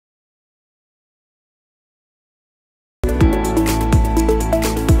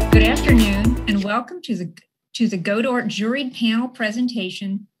welcome to the GODORT juried panel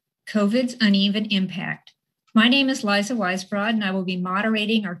presentation, COVID's Uneven Impact. My name is Liza Weisbrod, and I will be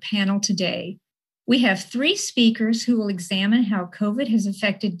moderating our panel today. We have three speakers who will examine how COVID has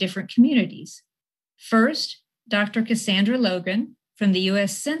affected different communities. First, Dr. Cassandra Logan from the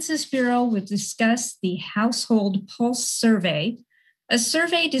U.S. Census Bureau will discuss the Household Pulse Survey, a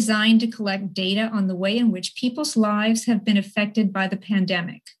survey designed to collect data on the way in which people's lives have been affected by the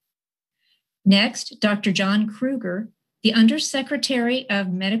pandemic. Next, Dr. John Krueger, the Undersecretary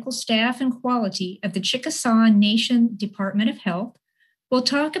of Medical Staff and Quality of the Chickasaw Nation Department of Health, will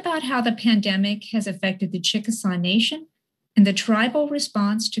talk about how the pandemic has affected the Chickasaw Nation and the tribal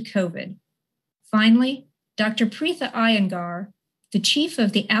response to COVID. Finally, Dr. Preetha Iyengar, the Chief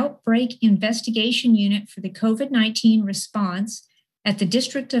of the Outbreak Investigation Unit for the COVID-19 response at the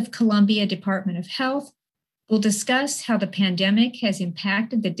District of Columbia Department of Health, will discuss how the pandemic has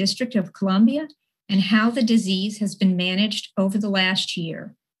impacted the District of Columbia and how the disease has been managed over the last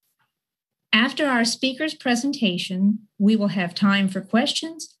year. After our speaker's presentation, we will have time for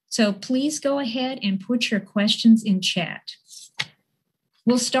questions, so please go ahead and put your questions in chat.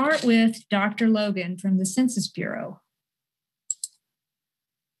 We'll start with Dr. Logan from the Census Bureau.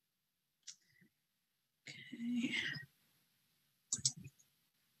 Okay.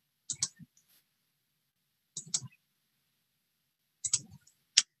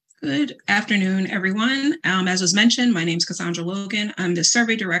 Good afternoon, everyone. As was mentioned, my name is Cassandra Logan. I'm the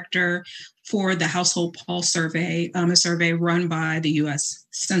survey director for the Household Pulse Survey, a survey run by the U.S.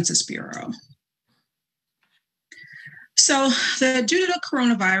 Census Bureau. So due to the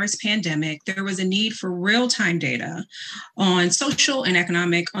coronavirus pandemic, there was a need for real-time data on the social and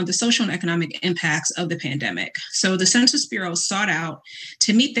economic impacts of the pandemic. So the Census Bureau sought out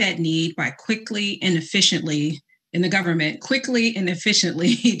to meet that need by quickly and efficiently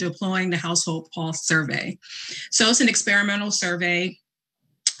deploying the Household Pulse Survey. So it's an experimental survey,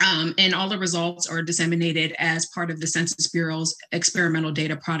 and all the results are disseminated as part of the Census Bureau's Experimental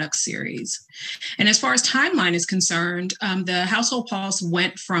Data Products Series. And as far as timeline is concerned, the Household Pulse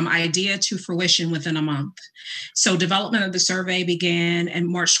went from idea to fruition within a month. So development of the survey began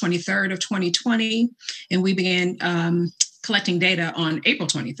on March 23rd of 2020, and we began collecting data on April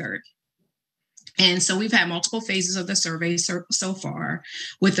 23rd. And so we've had multiple phases of the survey so far,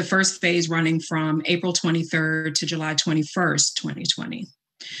 with the first phase running from April 23rd to July 21st, 2020.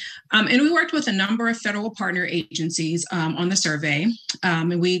 And we worked with a number of federal partner agencies on the survey.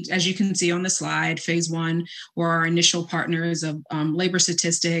 And we, as you can see on the slide, phase one were our initial partners of labor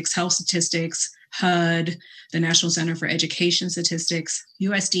statistics, health statistics, HUD, the National Center for Education Statistics,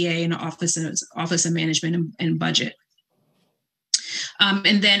 USDA, and the Office of Management and Budget.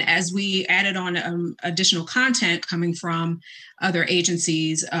 And then as we added on additional content coming from other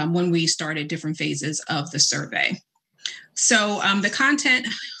agencies when we started different phases of the survey. So the content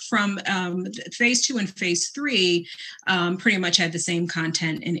from phase two and phase three pretty much had the same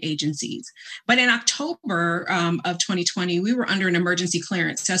content in agencies. But in October of 2020, we were under an emergency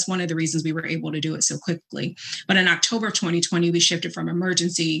clearance. That's one of the reasons we were able to do it so quickly. But in October of 2020, we shifted from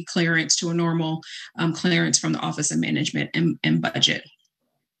emergency clearance to a normal clearance from the Office of Management and Budget.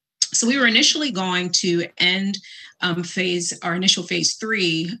 So we were initially going to end our initial phase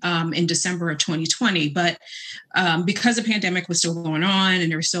three in December of 2020, but because the pandemic was still going on and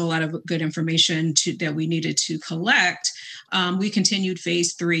there was still a lot of good information that we needed to collect, we continued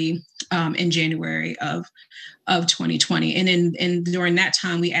phase three in January of 2020. And during that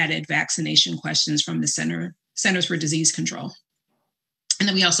time, we added vaccination questions from the Centers for Disease Control. And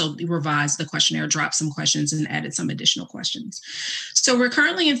then we also revised the questionnaire, dropped some questions, and added some additional questions. So we're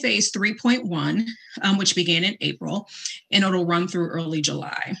currently in phase 3.1, which began in April, and it'll run through early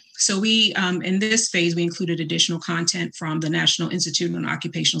July. So we, in this phase, we included additional content from the National Institute on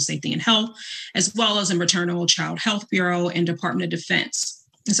Occupational Safety and Health, as well as the Maternal Child Health Bureau and Department of Defense.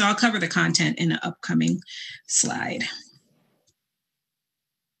 And so I'll cover the content in an upcoming slide.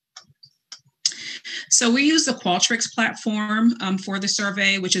 So we use the Qualtrics platform for the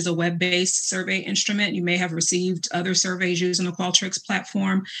survey, which is a web-based survey instrument. You may have received other surveys using the Qualtrics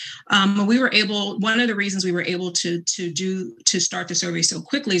platform. One of the reasons we were able to start the survey so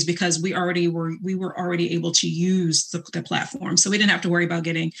quickly is because we were already able to use the platform. So we didn't have to worry about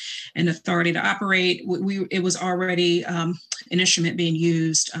getting an authority to operate. It was already an instrument being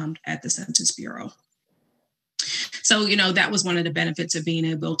used at the Census Bureau. So, that was one of the benefits of being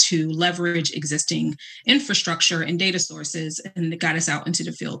able to leverage existing infrastructure and data sources, and it got us out into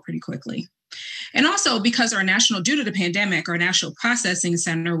the field pretty quickly. And also because due to the pandemic, our National Processing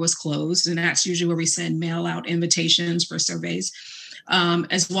Center was closed, and that's usually where we send mail out invitations for surveys.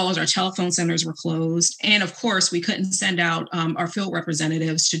 as well as our telephone centers were closed. And of course, we couldn't send out our field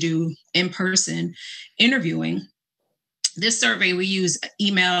representatives to do in-person interviewing. This survey, we use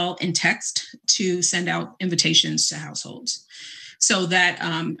email and text to send out invitations to households. So that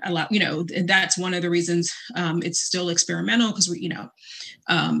that's one of the reasons it's still experimental, because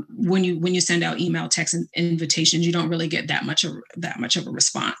when you send out email, text, and invitations, you don't really get that much of a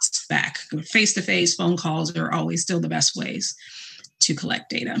response back. Face-to-face phone calls are always still the best ways to collect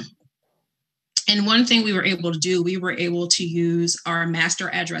data. And one thing we were able to do, we were able to use our master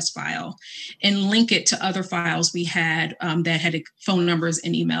address file and link it to other files we had that had phone numbers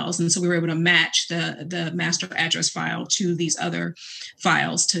and emails. And so we were able to match the master address file to these other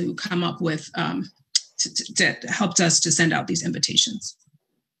files to come up with, that helped us to send out these invitations.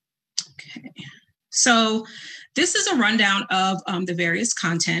 Okay, so this is a rundown of the various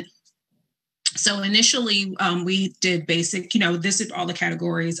content. So initially, we did basic, this is all the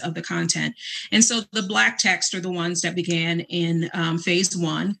categories of the content. And so the Black text are the ones that began in phase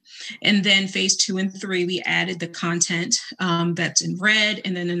 1. And then phase 2 and 3, we added the content that's in red.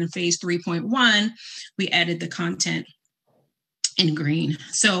 And then in phase 3.1, we added the content in green.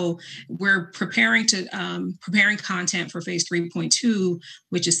 So we're preparing content for phase 3.2,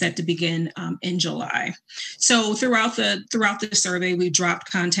 which is set to begin in July. So throughout the survey, we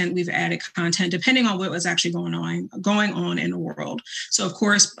dropped content, we've added content depending on what was actually going on in the world. So of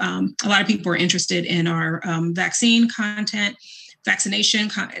course, a lot of people are interested in our vaccine content,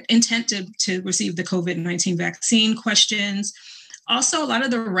 vaccination intent to receive the COVID-19 vaccine questions. Also, a lot of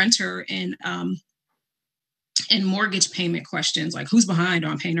the renter and mortgage payment questions, like who's behind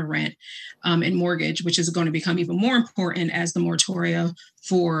on paying a rent and mortgage, which is going to become even more important as the moratoria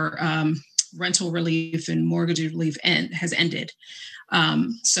for rental relief and mortgage relief has ended.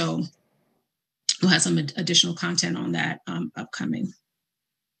 So we'll have some additional content on that upcoming.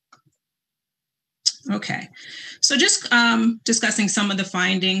 Okay, so just discussing some of the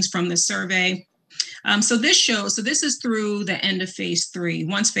findings from the survey. So this is through the end of phase 3.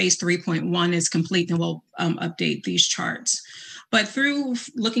 Once phase 3.1 is complete, then we'll update these charts. But through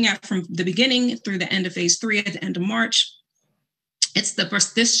looking at from the beginning through the end of phase 3 at the end of March,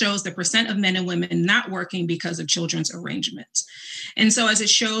 this shows the percent of men and women not working because of children's arrangements. And so as it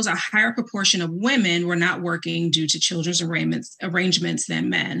shows, a higher proportion of women were not working due to children's arrangements than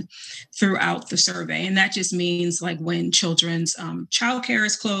men throughout the survey. And that just means like when children's childcare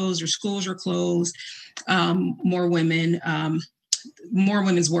is closed or schools are closed, more women's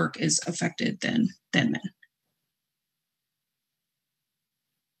work is affected than men.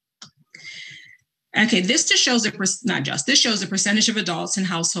 Okay, this just shows this shows the percentage of adults in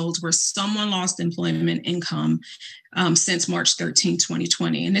households where someone lost employment income since March 13,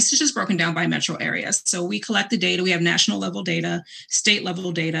 2020. And this is just broken down by metro areas. So we collect the data. We have national level data, state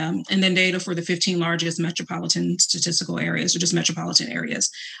level data, and then data for the 15 largest metropolitan statistical areas, or just metropolitan areas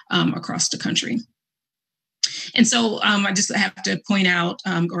across the country. And so I just have to point out,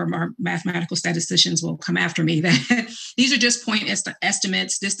 or our mathematical statisticians will come after me, that these are just point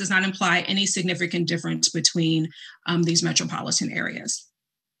estimates. This does not imply any significant difference between these metropolitan areas.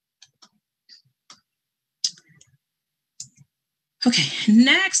 Okay,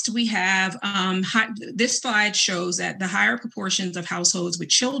 next we have, this slide shows that the higher proportions of households with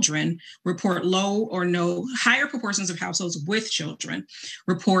children report higher proportions of households with children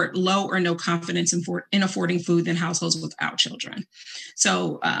report low or no confidence in affording food than households without children.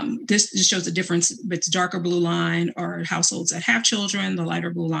 So this just shows the difference. It's darker blue line are households that have children, the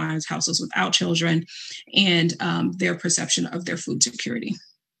lighter blue line is households without children, and their perception of their food security.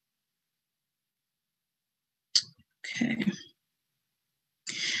 Okay.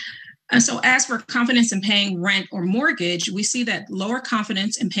 And so as for confidence in paying rent or mortgage, we see that lower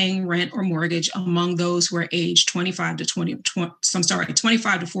confidence in paying rent or mortgage among those who are aged 25 to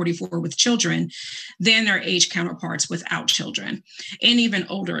 44 with children than their age counterparts without children, and even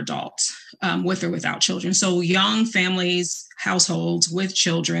older adults with or without children. So young families, households with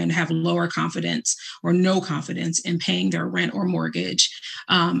children have lower confidence or no confidence in paying their rent or mortgage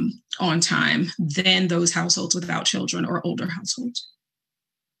on time than those households without children or older households.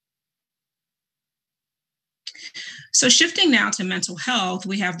 So shifting now to mental health,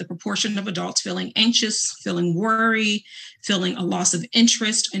 we have the proportion of adults feeling anxious, feeling worry, feeling a loss of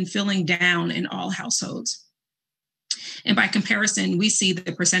interest, and feeling down in all households. And by comparison, we see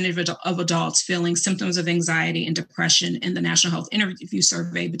the percentage of adults feeling symptoms of anxiety and depression in the National Health Interview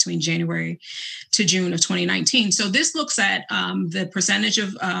Survey between January to June of 2019. So this looks at the percentage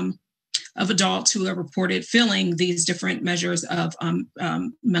of of adults who have reported feeling these different measures of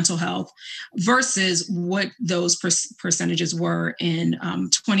mental health versus what those percentages were in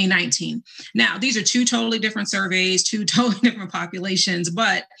 2019. Now, these are two totally different surveys, two totally different populations,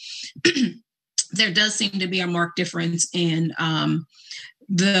 but there does seem to be a marked difference in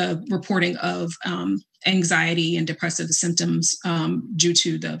the reporting of anxiety and depressive symptoms due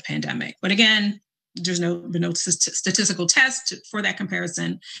to the pandemic. But again, there's been no statistical test for that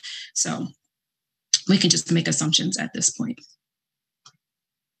comparison. So we can just make assumptions at this point.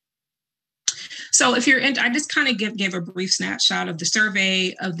 So if you're in, I just kind of gave a brief snapshot of the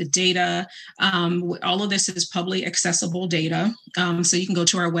survey, of the data. All of this is publicly accessible data. So you can go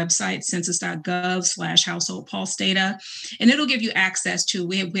to our website, census.gov/household pulse data, and it'll give you access to,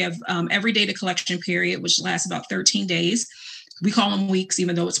 we have every data collection period, which lasts about 13 days. We call them weeks,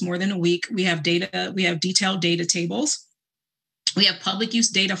 even though it's more than a week. We have detailed data tables. We have public use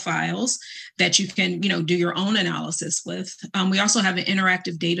data files that you can, do your own analysis with. We also have an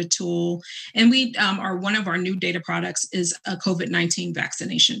interactive data tool, and one of our new data products is a COVID-19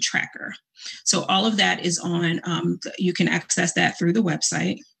 vaccination tracker. So all of that is on, you can access that through the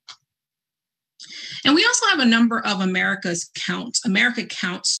website. And we also have a number of America Count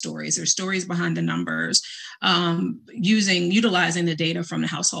stories, or stories behind the numbers, utilizing the data from the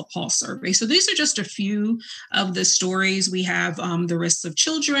Household Pulse survey. So these are just a few of the stories. We have the risks of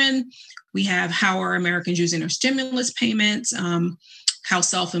children. We have how are Americans using their stimulus payments, how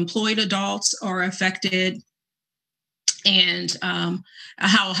self-employed adults are affected, and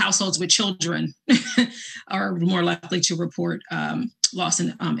how households with children are more likely to report loss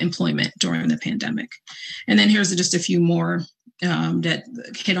in employment during the pandemic. And then here's just a few more that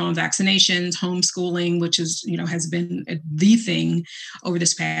hit on vaccinations, homeschooling, which is, has been the thing over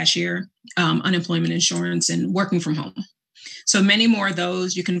this past year, unemployment insurance, and working from home. So many more of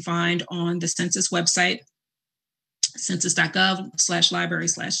those you can find on the census website,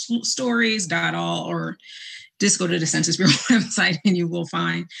 census.gov/library/stories.all, or just go to the Census Bureau website and you will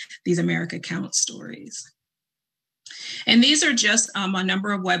find these America Count stories. And these are just a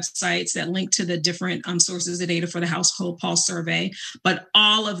number of websites that link to the different sources of data for the Household Pulse survey. But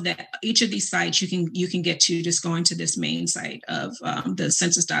all of that, each of these sites you can get to just going to this main site of the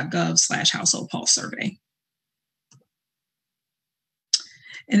census.gov/household pulse survey.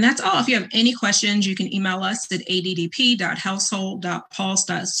 And that's all. If you have any questions, you can email us at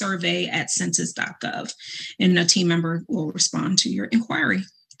addp.household.pulse.survey@census.gov, and a team member will respond to your inquiry.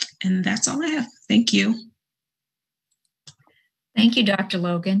 And that's all I have. Thank you. Thank you, Dr.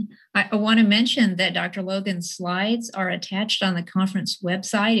 Logan. I want to mention that Dr. Logan's slides are attached on the conference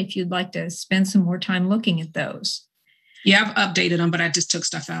website if you'd like to spend some more time looking at those. Yeah, I've updated them, but I just took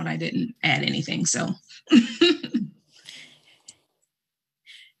stuff out. I didn't add anything, so.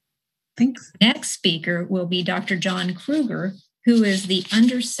 Thanks. Next speaker will be Dr. John Krueger, who is the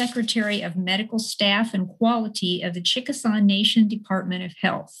Undersecretary of Medical Staff and Quality of the Chickasaw Nation Department of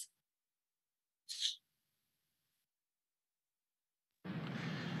Health.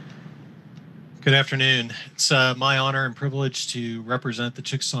 Good afternoon. It's my honor and privilege to represent the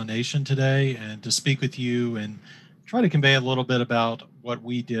Chickasaw Nation today and to speak with you and try to convey a little bit about what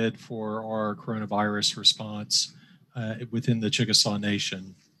we did for our coronavirus response within the Chickasaw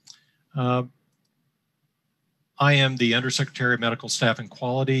Nation. I am the Undersecretary of Medical Staff and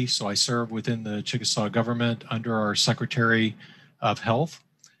Quality, so I serve within the Chickasaw government under our Secretary of Health,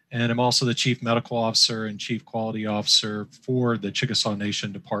 and I'm also the Chief Medical Officer and Chief Quality Officer for the Chickasaw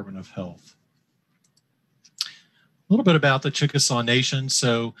Nation Department of Health. A little bit about the Chickasaw Nation.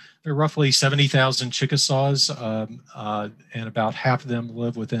 So there are roughly 70,000 Chickasaws, and about half of them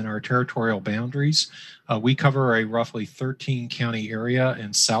live within our territorial boundaries. We cover a roughly 13-county area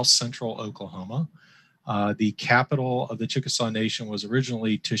in south central Oklahoma. The capital of the Chickasaw Nation was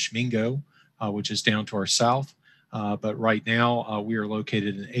originally Tishmingo, which is down to our south. But right now we are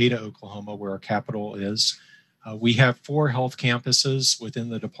located in Ada, Oklahoma, where our capital is. We have 4 health campuses within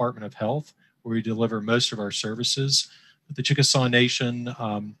the Department of Health, where we deliver most of our services. The Chickasaw Nation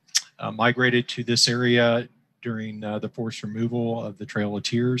migrated to this area during the forced removal of the Trail of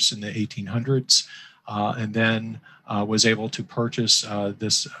Tears in the 1800s, and then was able to purchase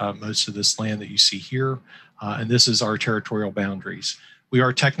most of this land that you see here, and this is our territorial boundaries. We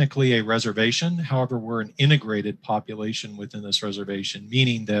are technically a reservation, however, we're an integrated population within this reservation,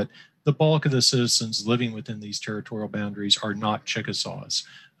 meaning that the bulk of the citizens living within these territorial boundaries are not Chickasaws.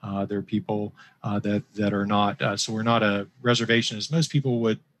 There are people that are not, so we're not a reservation as most people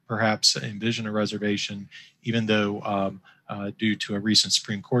would perhaps envision a reservation, even though due to a recent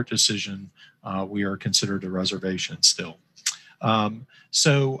Supreme Court decision, we are considered a reservation still.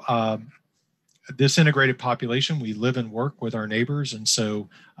 this integrated population, we live and work with our neighbors. And so,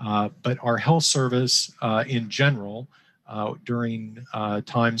 but our health service in general, during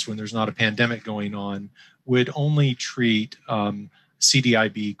times when there's not a pandemic going on, would only treat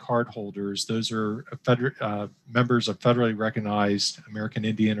CDIB cardholders. Those are members of federally recognized American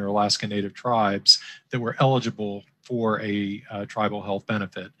Indian or Alaska Native tribes that were eligible for a tribal health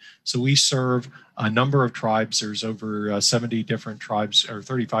benefit. So we serve a number of tribes. There's over 70 different tribes or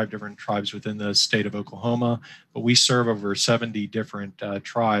 35 different tribes within the state of Oklahoma, but we serve over 70 different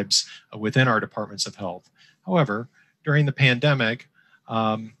tribes within our departments of health. However, during the pandemic,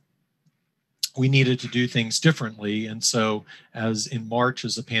 we needed to do things differently. And so as in March,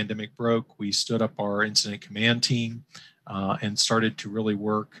 as the pandemic broke, we stood up our incident command team and started to really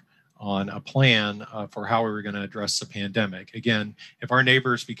work on a plan for how we were going to address the pandemic. Again, if our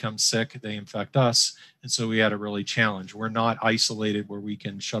neighbors become sick, they infect us. And so we had a really challenge. We're not isolated where we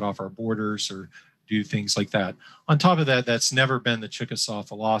can shut off our borders or do things like that. On top of that, that's never been the Chickasaw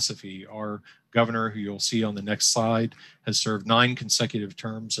philosophy. Our governor, who you'll see on the next slide, has served 9 consecutive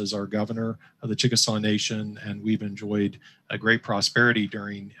terms as our governor of the Chickasaw Nation, and we've enjoyed a great prosperity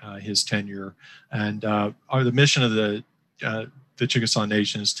during his tenure. And the mission of the Chickasaw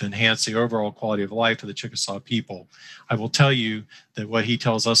Nation is to enhance the overall quality of life of the Chickasaw people. I will tell you that what he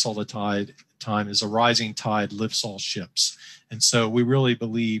tells us all the time is a rising tide lifts all ships. And so we really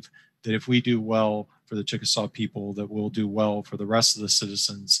believe that if we do well for the Chickasaw people, that we'll do well for the rest of the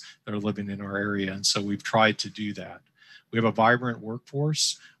citizens that are living in our area. And so we've tried to do that. We have a vibrant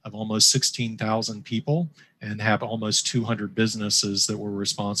workforce of almost 16,000 people and have almost 200 businesses that we're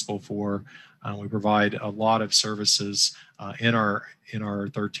responsible for. We provide a lot of services in our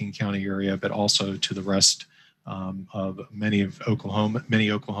 13 county area, but also to the rest of many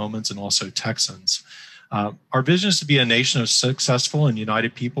Oklahomans and also Texans. Our vision is to be a nation of successful and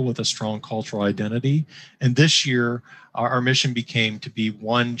united people with a strong cultural identity. And this year, our mission became to be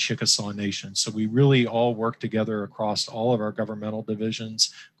one Chickasaw Nation. So we really all work together across all of our governmental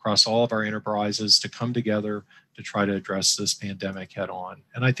divisions, across all of our enterprises to come together to try to address this pandemic head on.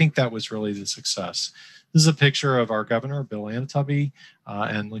 And I think that was really the success. This is a picture of our governor, Bill Anatubby,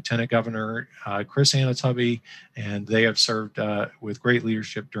 and Lieutenant Governor Chris Anatubby, and they have served with great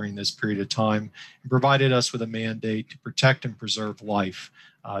leadership during this period of time and provided us with a mandate to protect and preserve life.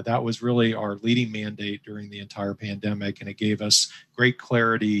 That was really our leading mandate during the entire pandemic, and it gave us great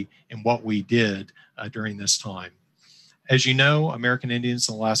clarity in what we did during this time. As you know, American Indians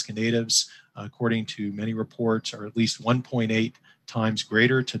and Alaska Natives, according to many reports, are at least 1.8 times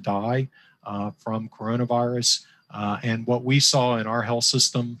greater to die from coronavirus. And what we saw in our health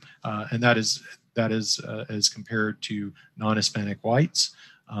system, and that is as compared to non-Hispanic whites.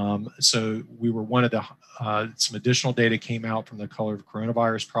 So we were one of the, some additional data came out from the Color of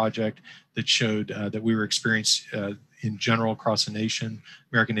Coronavirus Project that showed that we were experiencing in general across the nation,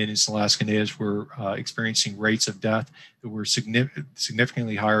 American Indians and Alaska Natives were experiencing rates of death that were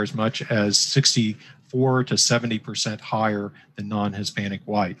significantly higher, as much as 64 to 70% higher than non-Hispanic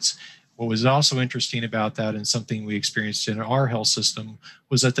whites. What was also interesting about that, and something we experienced in our health system,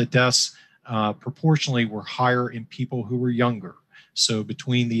 was that the deaths proportionally were higher in people who were younger. So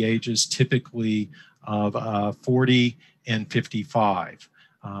between the ages typically of 40 and 55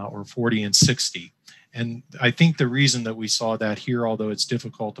 or 40 and 60. And I think the reason that we saw that here, although it's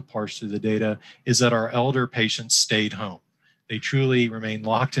difficult to parse through the data, is that our elder patients stayed home. They truly remained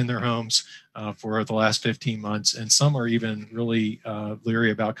locked in their homes for the last 15 months, and some are even really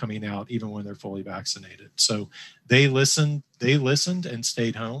leery about coming out even when they're fully vaccinated. So they listened and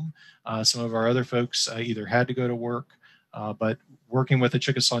stayed home. Some of our other folks either had to go to work, but working with the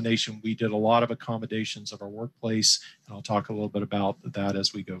Chickasaw Nation, we did a lot of accommodations of our workplace, and I'll talk a little bit about that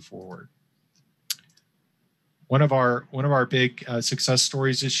as we go forward. One of our big success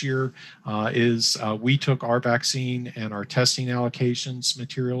stories this year is we took our vaccine and our testing allocations,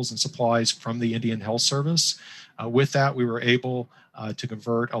 materials, and supplies from the Indian Health Service. With that, we were able to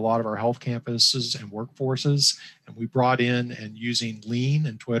convert a lot of our health campuses and workforces, and we brought in, and using Lean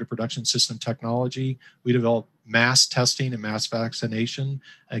and Toyota Production System technology, we developed mass testing and mass vaccination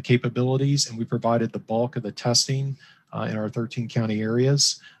capabilities, and we provided the bulk of the testing in our 13 county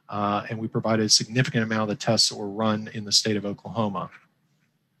areas. And we provided a significant amount of the tests that were run in the state of Oklahoma,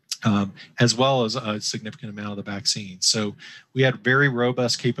 as well as a significant amount of the vaccines. So we had very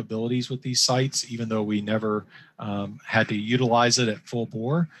robust capabilities with these sites, even though we never had to utilize it at full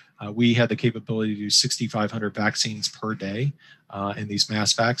bore. We had the capability to do 6,500 vaccines per day in these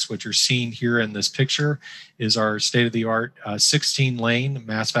mass vacs. What you're seeing here in this picture is our state-of-the-art 16-lane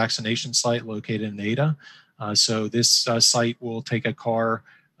mass vaccination site located in Ada. So this site will take a car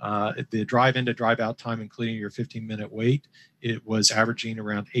the drive-in to drive-out time, including your 15-minute wait, it was averaging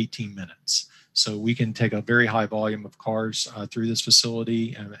around 18 minutes. So we can take a very high volume of cars through this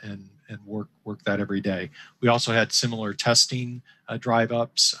facility and work that every day. We also had similar testing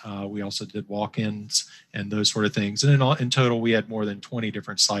drive-ups. We also did walk-ins and those sort of things. And in total, we had more than 20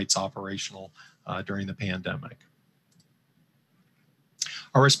 different sites operational during the pandemic.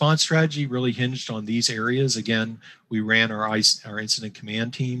 Our response strategy really hinged on these areas. Again, we ran our incident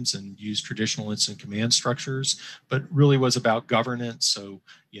command teams and used traditional incident command structures, but really was about governance. So,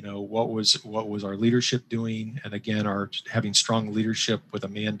 you know, what was our leadership doing? And again, our having strong leadership with a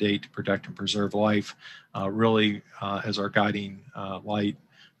mandate to protect and preserve life, really as our guiding light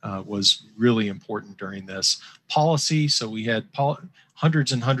was really important during this. Policy, so we had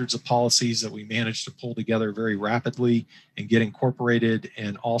hundreds and hundreds of policies that we managed to pull together very rapidly and get incorporated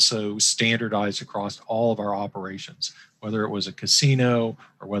and also standardized across all of our operations, whether it was a casino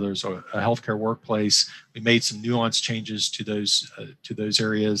or whether it was a healthcare workplace. We made some nuanced changes to those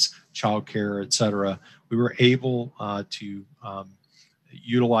areas, childcare, et cetera. We were able to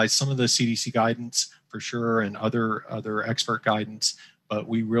utilize some of the CDC guidance for sure and other expert guidance, but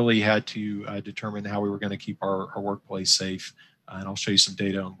we really had to determine how we were going to keep our workplace safe. And I'll show you some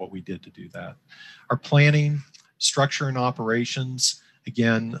data on what we did to do that. Our planning, structure, and operations.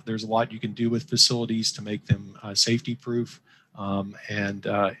 Again, there's a lot you can do with facilities to make them safety proof.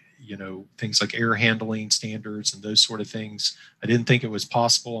 You know, things like air handling standards and those sort of things. I didn't think it was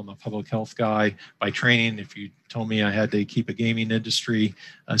possible. I'm a public health guy by training. If you told me I had to keep a gaming industry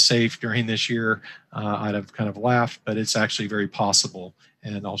safe during this year, I'd have kind of laughed, but it's actually very possible.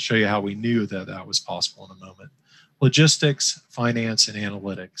 And I'll show you how we knew that that was possible in a moment. Logistics, finance, and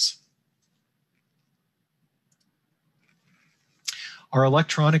analytics. Our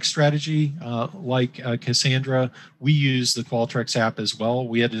electronic strategy, like Cassandra, we use the Qualtrics app as well.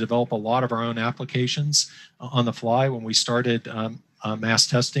 We had to develop a lot of our own applications on the fly when we started mass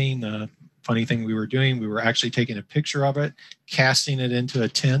testing. Funny thing we were doing, we were actually taking a picture of it, casting it into a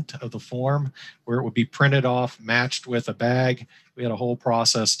tint of the form where it would be printed off, matched with a bag. We had a whole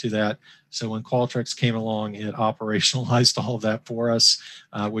process to that. So when Qualtrics came along, it operationalized all of that for us,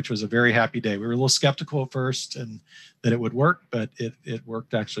 which was a very happy day. We were a little skeptical at first and that it would work, but it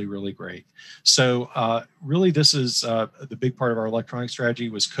worked actually really great. So really this is the big part of our electronic strategy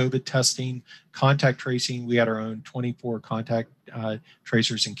was COVID testing, contact tracing. We had our own 24 contact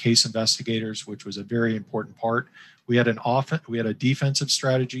tracers and case investigators, which was a very important part. We had a defensive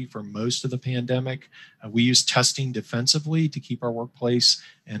strategy for most of the pandemic. We used testing defensively to keep our workplace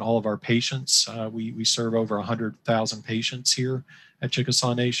and all of our patients. We serve over 100,000 patients here at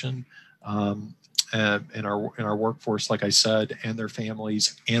Chickasaw Nation. In our workforce, like I said, and their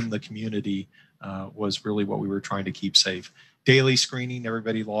families and the community was really what we were trying to keep safe. Daily screening,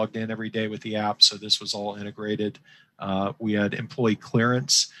 everybody logged in every day with the app, so this was all integrated. We had employee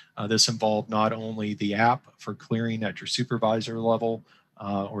clearance. This involved not only the app for clearing at your supervisor level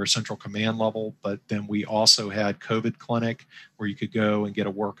or central command level, but then we also had COVID clinic where you could go and get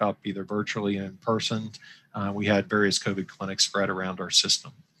a workup either virtually or in person. We had various COVID clinics spread around our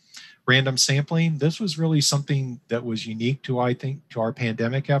system. Random sampling, this was really something that was unique to, I think, to our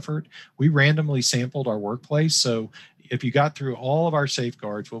pandemic effort. We randomly sampled our workplace. So if you got through all of our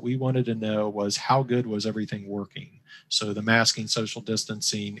safeguards, what we wanted to know was how good was everything working? So the masking, social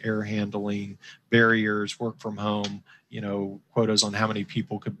distancing, air handling, barriers, work from home, you know, quotas on how many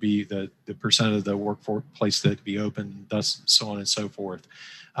people could be, the percent of the workplace that could be open, thus so on and so forth.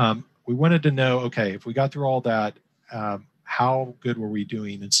 We wanted to know, okay, if we got through all that, how good were we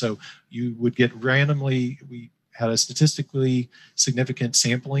doing? And so you would get randomly, we had a statistically significant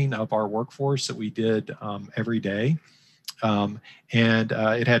sampling of our workforce that we did every day.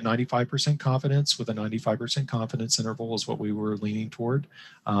 It had 95% confidence with a 95% confidence interval is what we were leaning toward.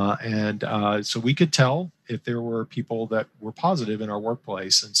 So we could tell if there were people that were positive in our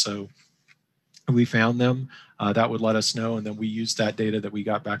workplace. And so we found them, that would let us know. And then we used that data that we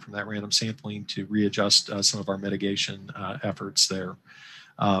got back from that random sampling to readjust some of our mitigation efforts there.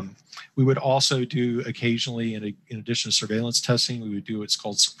 We would also do occasionally, in addition to surveillance testing, we would do what's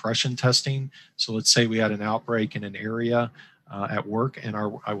called suppression testing. So let's say we had an outbreak in an area at work, and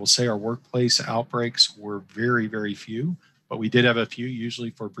I will say our workplace outbreaks were very, very few, but we did have a few, usually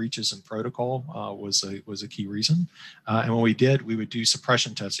for breaches in protocol was a key reason. And when we did, we would do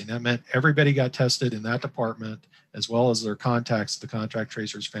suppression testing. That meant everybody got tested in that department, as well as their contacts the contact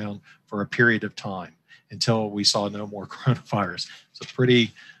tracers found for a period of time until we saw no more coronavirus. So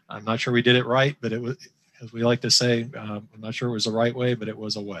I'm not sure we did it right, but it was, as we like to say, I'm not sure it was the right way, but it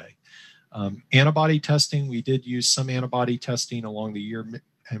was a way. Antibody testing, we did use some antibody testing along the year.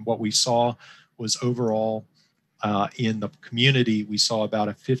 And what we saw was overall in the community, we saw about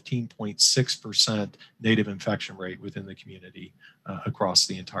a 15.6% native infection rate within the community across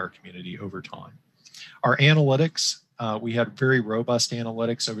the entire community over time. Our analytics, we had very robust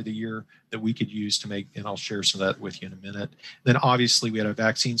analytics over the year that we could use to make, and I'll share some of that with you in a minute. Then obviously we had a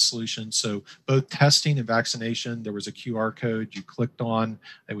vaccine solution. So both testing and vaccination, there was a QR code you clicked on.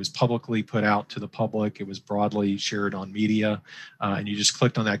 It was publicly put out to the public. It was broadly shared on media. And you just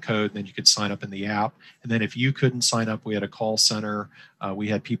clicked on that code and then you could sign up in the app. And then if you couldn't sign up, we had a call center. We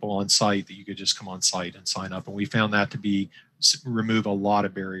had people on site that you could just come on site and sign up. And we found that to remove a lot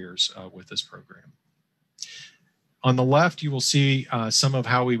of barriers with this program. On the left, you will see some of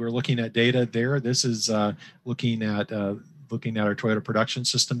how we were looking at data there. This is looking at our Toyota production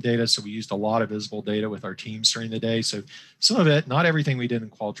system data. So we used a lot of visible data with our teams during the day. So some of it, not everything we did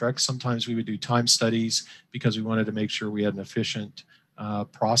in Qualtrics. Sometimes we would do time studies because we wanted to make sure we had an efficient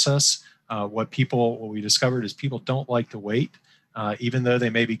process. What we discovered is people don't like to wait, even though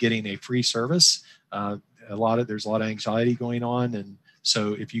they may be getting a free service. There's a lot of anxiety going on, and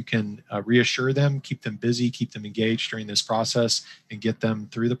so if you can reassure them, keep them busy, keep them engaged during this process, and get them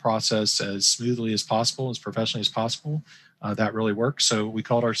through the process as smoothly as possible, as professionally as possible, that really works. So we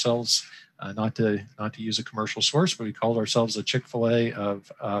called ourselves, not to use a commercial source, but we called ourselves a Chick-fil-A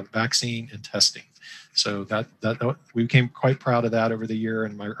of vaccine and testing. So that we became quite proud of that over the year,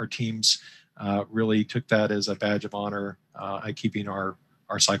 and our teams really took that as a badge of honor at keeping our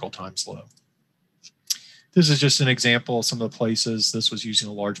cycle times low. This is just an example of some of the places. This was using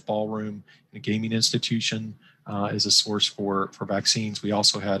a large ballroom in a gaming institution as a source for vaccines. We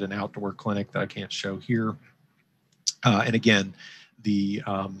also had an outdoor clinic that I can't show here. And again, you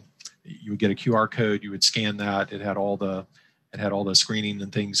would get a QR code. You would scan that. It had all the screening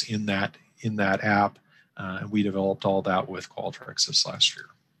and things in that app, and we developed all that with Qualtrics this last year.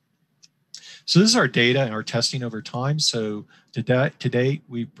 So this is our data and our testing over time. So to date,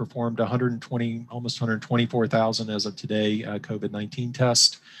 we've performed almost 124,000 as of today COVID-19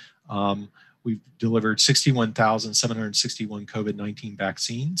 tests. We've delivered 61,761 COVID-19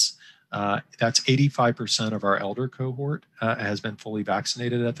 vaccines. That's 85% of our elder cohort has been fully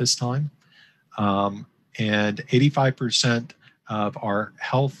vaccinated at this time. And 85% of our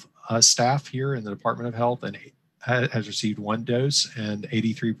health staff here in the Department of Health has received one dose, and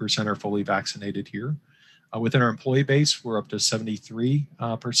 83% are fully vaccinated here. Within our employee base, we're up to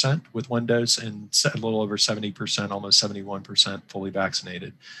 73% with one dose, and a little over 70%, almost 71% fully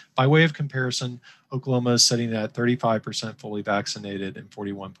vaccinated. By way of comparison, Oklahoma is sitting at 35% fully vaccinated and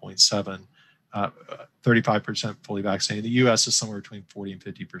 35% fully vaccinated. The U.S. is somewhere between 40 and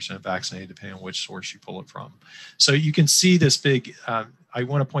 50% vaccinated, depending on which source you pull it from. So you can see this big, I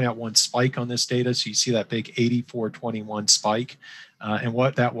want to point out one spike on this data. So you see that big 84-21 spike. And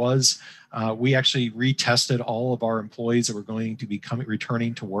what that was, we actually retested all of our employees that were going to be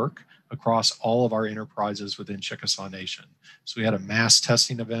returning to work across all of our enterprises within Chickasaw Nation. So we had a mass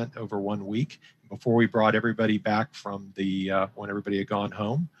testing event over 1 week. Before we brought everybody back from when everybody had gone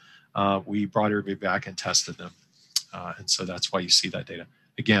home, we brought everybody back and tested them. And so that's why you see that data.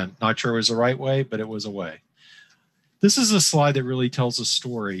 Again, not sure it was the right way, but it was a way. This is a slide that really tells a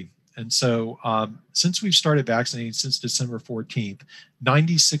story. And so since we've started vaccinating since December 14th,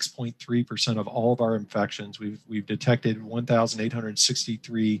 96.3% of all of our infections, we've detected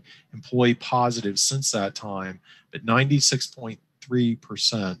 1,863 employee positives since that time, but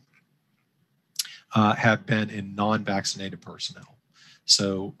 96.3% have been in non-vaccinated personnel.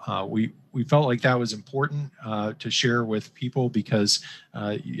 So we felt like that was important to share with people because,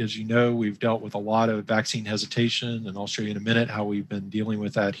 as you know, we've dealt with a lot of vaccine hesitation, and I'll show you in a minute how we've been dealing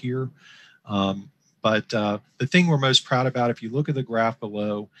with that here. But the thing we're most proud about, if you look at the graph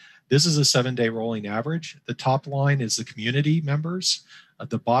below, this is a 7-day rolling average. The top line is the community members.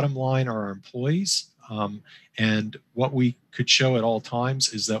 The bottom line are our employees. And what we could show at all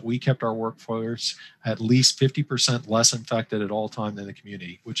times is that we kept our workforce at least 50% less infected at all time than the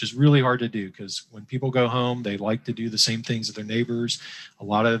community, which is really hard to do because when people go home, they like to do the same things as their neighbors. A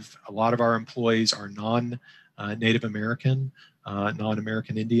lot of our employees are non-Native American,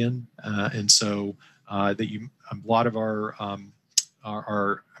 non-American Indian, and so a lot of our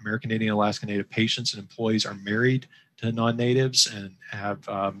American Indian, Alaska Native patients and employees are married to non-natives and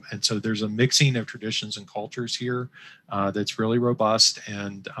and so there's a mixing of traditions and cultures here that's really robust.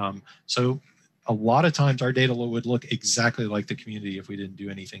 And so a lot of times our data would look exactly like the community if we didn't do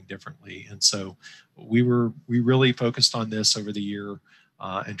anything differently. And so we really focused on this over the year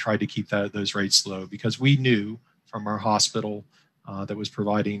and tried to keep those rates low because we knew from our hospital that was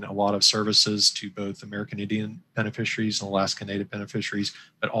providing a lot of services to both American Indian beneficiaries and Alaska Native beneficiaries,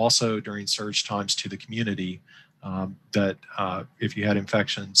 but also during surge times to the community, that if you had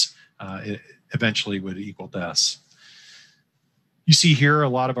infections, it eventually would equal deaths. You see here a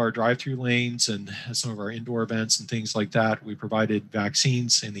lot of our drive-through lanes and some of our indoor events and things like that. We provided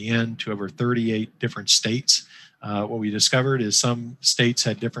vaccines in the end to over 38 different states. What we discovered is some states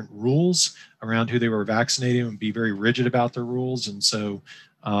had different rules around who they were vaccinating and be very rigid about their rules. And so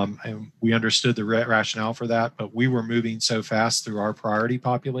and we understood the rationale for that, but we were moving so fast through our priority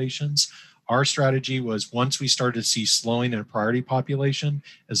populations. Our strategy was, once we started to see slowing in a priority population,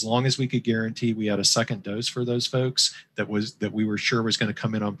 as long as we could guarantee we had a second dose for those folks that we were sure was going to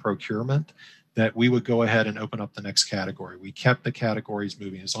come in on procurement, that we would go ahead and open up the next category. We kept the categories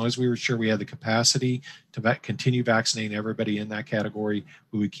moving. As long as we were sure we had the capacity to continue vaccinating everybody in that category,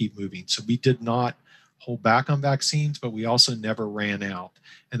 we would keep moving. So we did not hold back on vaccines, but we also never ran out.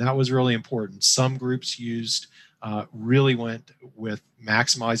 And that was really important. Some groups really went with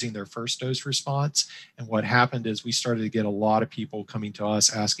maximizing their first dose response. And what happened is we started to get a lot of people coming to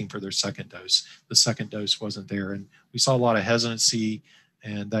us asking for their second dose. The second dose wasn't there. And we saw a lot of hesitancy,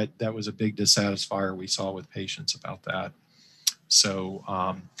 and that was a big dissatisfier we saw with patients about that. So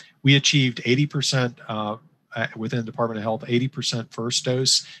we achieved 80% within the Department of Health, 80% first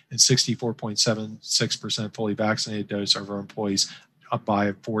dose and 64.76% fully vaccinated dose of our employees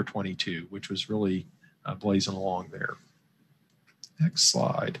by 4/22, which was really blazing along there. Next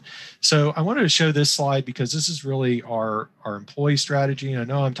slide. So I wanted to show this slide because this is really our employee strategy. And I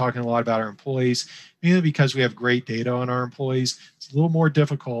know I'm talking a lot about our employees, mainly because we have great data on our employees. It's a little more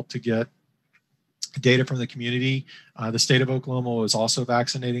difficult to get data from the community. The state of Oklahoma was also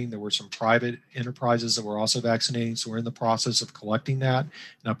vaccinating. There were some private enterprises that were also vaccinating. So we're in the process of collecting that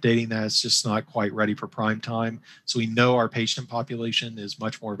and updating that. It's just not quite ready for prime time. So we know our patient population is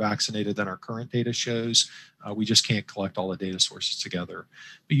much more vaccinated than our current data shows. We just can't collect all the data sources together.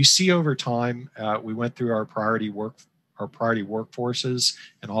 But you see over time, we went through our priority workforces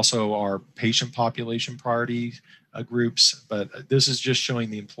and also our patient population priority groups. But this is just showing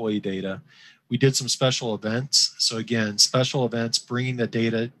the employee data. We did some special events. So again, special events, bringing the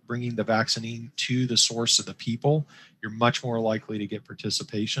data, bringing the vaccine to the source of the people, you're much more likely to get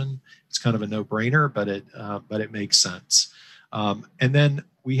participation. It's kind of a no-brainer, but it makes sense. And then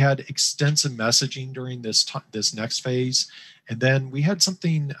we had extensive messaging during this next phase. And then we had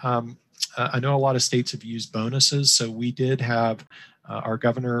something, I know a lot of states have used bonuses. So we did have our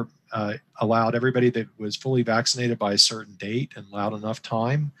governor allowed everybody that was fully vaccinated by a certain date and allowed enough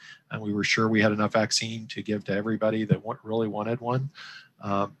time. And we were sure we had enough vaccine to give to everybody that really wanted one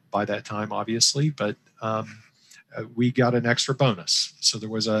by that time, obviously. But we got an extra bonus. So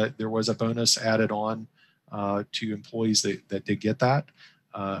there was a bonus added on to employees that did get that.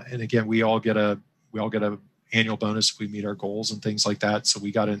 And again, we all get a annual bonus if we meet our goals and things like that. So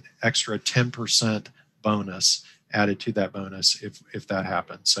we got an extra 10% bonus added to that bonus if that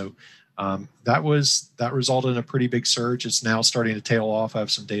happened. So that resulted in a pretty big surge. It's now starting to tail off. I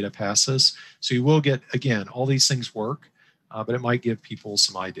have some data past this. So you will get, again, all these things work, but it might give people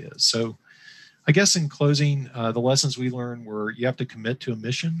some ideas. So I guess in closing, the lessons we learned were you have to commit to a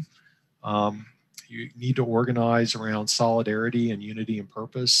mission. You need to organize around solidarity and unity and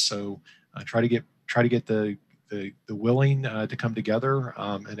purpose. So try to get the willing to come together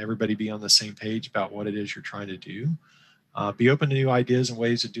and everybody be on the same page about what it is you're trying to do. Be open to new ideas and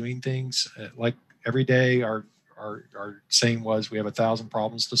ways of doing things. Like every day, our saying was, we have 1,000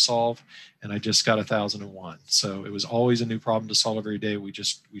 problems to solve, and I just got 1,001. So it was always a new problem to solve every day. We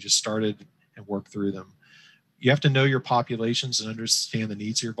just started and worked through them. You have to know your populations and understand the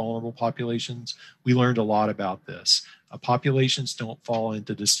needs of your vulnerable populations. We learned a lot about this. Populations don't fall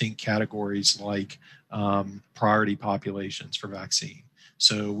into distinct categories like priority populations for vaccine.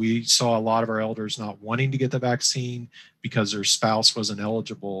 So we saw a lot of our elders not wanting to get the vaccine because their spouse wasn't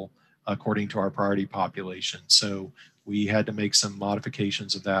eligible according to our priority population. So we had to make some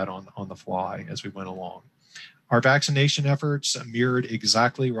modifications of that on the fly as we went along. Our vaccination efforts mirrored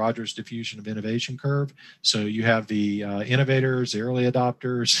exactly Rogers' diffusion of innovation curve. So you have the innovators, the early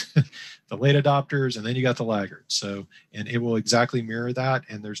adopters, the late adopters, and then you got the laggards. So, and it will exactly mirror that.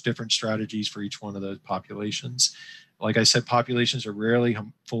 And there's different strategies for each one of those populations. Like I said, populations are rarely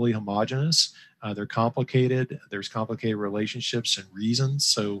fully homogeneous. They're complicated. There's complicated relationships and reasons.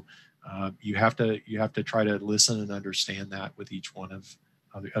 So you have to try to listen and understand that with each one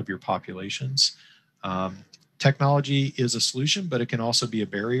of your populations. Technology is a solution, but it can also be a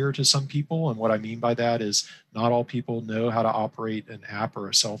barrier to some people. And what I mean by that is not all people know how to operate an app or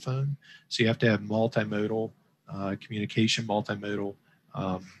a cell phone. So you have to have multimodal communication, multimodal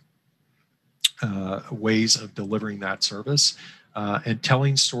ways of delivering that service. And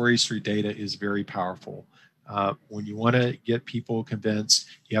telling stories through data is very powerful. When you want to get people convinced,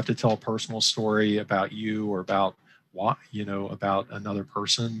 you have to tell a personal story about you or about what, about another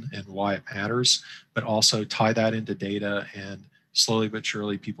person and why it matters, but also tie that into data, and slowly but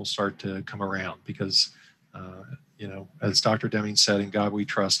surely people start to come around because, as Dr. Deming said, in God we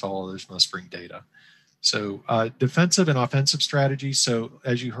trust, all others must bring data. So defensive and offensive strategies. So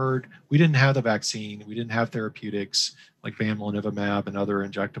as you heard, we didn't have the vaccine. We didn't have therapeutics like bamlanivimab and other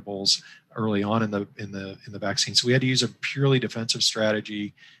injectables early on in the vaccine. So we had to use a purely defensive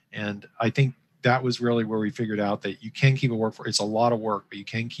strategy. And I think that was really where we figured out that you can keep a workforce. It's a lot of work, but you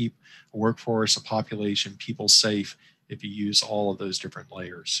can keep a workforce, a population, people safe if you use all of those different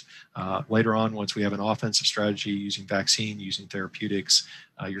layers. Later on, once we have an offensive strategy using vaccine, using therapeutics,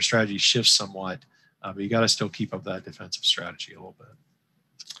 your strategy shifts somewhat. But you got to still keep up that defensive strategy a little bit.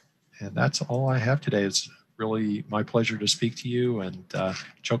 And that's all I have today. It's really my pleasure to speak to you, and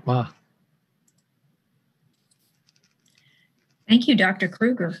Chok Ma. Thank you, Dr.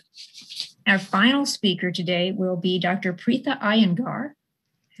 Krueger. Our final speaker today will be Dr. Preetha Iyengar,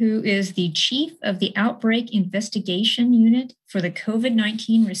 who is the Chief of the Outbreak Investigation Unit for the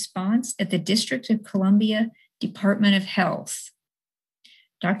COVID-19 response at the District of Columbia Department of Health.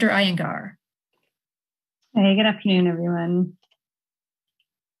 Dr. Iyengar. Hey, good afternoon, everyone.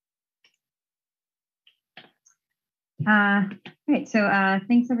 Great, so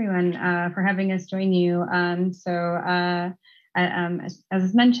thanks everyone for having us join you.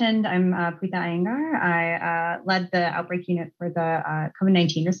 As mentioned, I'm Preetha Iyengar. I led the outbreak unit for the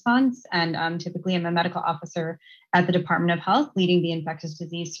COVID-19 response, and typically I'm a medical officer at the Department of Health, leading the infectious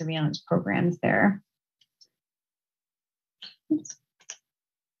disease surveillance programs there. Oops.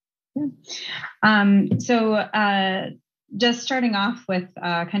 Yeah. Just starting off with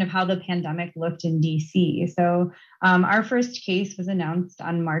kind of how the pandemic looked in DC. So our first case was announced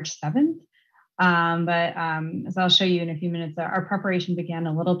on March 7th. But as I'll show you in a few minutes, our preparation began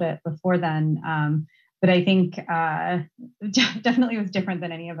a little bit before then. But I think definitely was different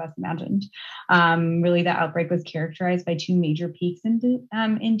than any of us imagined. Really, the outbreak was characterized by two major peaks in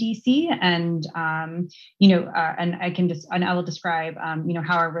DC, and and I will describe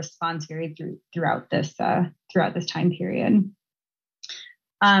how our response varied throughout this time period.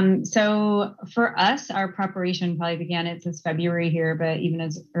 So for us, our preparation probably began, it says February here, but even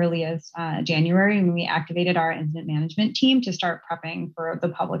as early as January, when we activated our incident management team to start prepping for the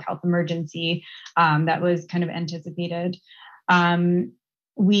public health emergency that was kind of anticipated.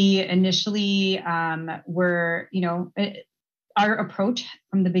 We initially were, our approach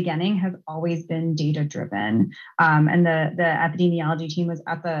from the beginning has always been data-driven, and the epidemiology team was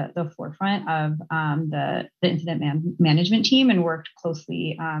at the forefront of the incident management team and worked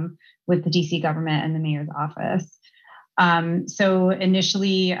closely with the DC government and the mayor's office. So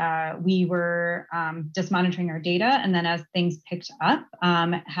initially, we were just monitoring our data, and then as things picked up,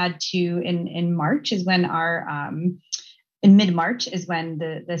 in March is when in mid-March is when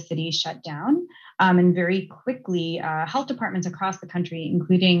the city shut down. And very quickly, health departments across the country,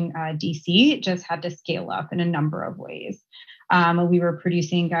 including DC, just had to scale up in a number of ways. We were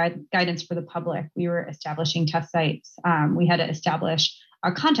producing guidance for the public. We were establishing test sites. We had to establish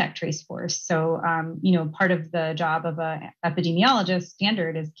a contact trace force. So, part of the job of an epidemiologist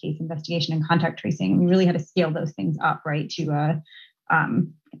standard is case investigation and contact tracing. We really had to scale those things up, right, to a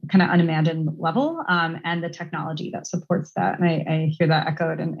kind of unimagined level, and the technology that supports that. And I hear that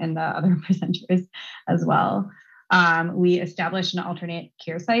echoed in the other presenters as well. We established an alternate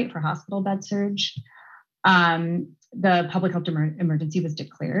care site for hospital bed surge. The public health emergency was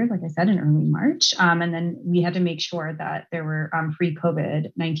declared, like I said, in early March. And then we had to make sure that there were free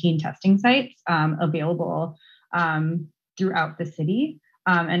COVID-19 testing sites available throughout the city.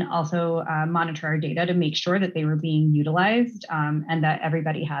 And also monitor our data to make sure that they were being utilized and that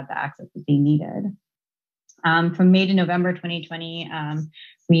everybody had the access that they needed. From May to November 2020,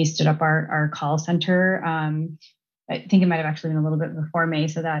 we stood up our call center. I think it might have actually been a little bit before May,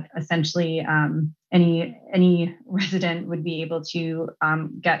 so that essentially any resident would be able to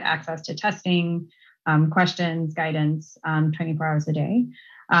get access to testing, questions, guidance 24 hours a day.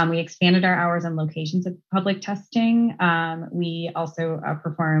 We expanded our hours and locations of public testing. We also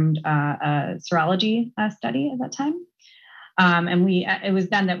performed a serology study at that time. And it was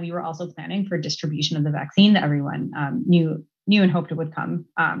then that we were also planning for distribution of the vaccine that everyone knew and hoped it would come,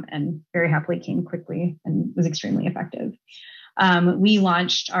 and very happily came quickly and was extremely effective. We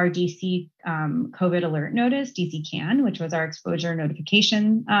launched our DC COVID alert notice, DC CAN, which was our exposure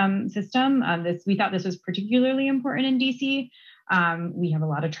notification system. We thought this was particularly important in DC. We have a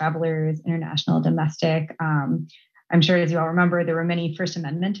lot of travelers, international, domestic. I'm sure, as you all remember, there were many First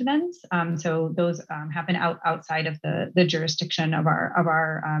Amendment events. So those happen outside of the jurisdiction of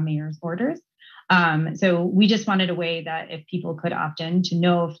our mayor's orders. So we just wanted a way that if people could opt in to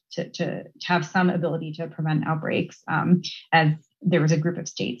know to have some ability to prevent outbreaks, as there was a group of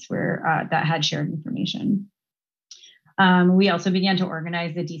states where that had shared information. We also began to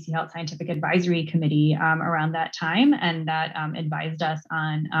organize the DC Health Scientific Advisory Committee around that time, and that advised us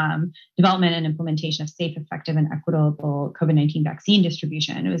on development and implementation of safe, effective, and equitable COVID-19 vaccine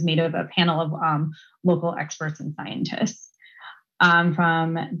distribution. It was made of a panel of local experts and scientists.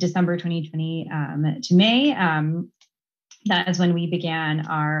 From December 2020 to May, that is when we began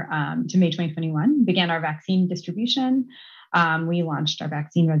to May 2021, began our vaccine distribution. We launched our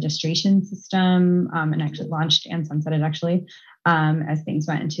vaccine registration system and actually launched and sunsetted as things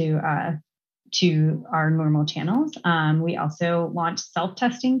went into to our normal channels. We also launched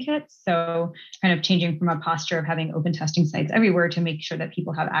self-testing kits. So kind of changing from a posture of having open testing sites everywhere to make sure that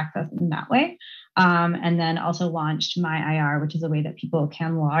people have access in that way. And then also launched My IR, which is a way that people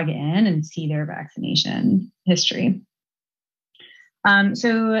can log in and see their vaccination history.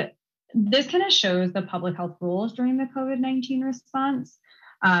 So this kind of shows the public health rules during the COVID-19 response.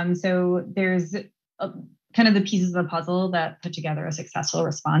 So there's kind of the pieces of the puzzle that put together a successful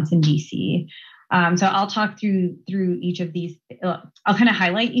response in DC. So I'll talk through each of these. I'll kind of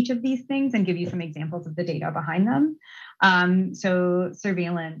highlight each of these things and give you some examples of the data behind them. So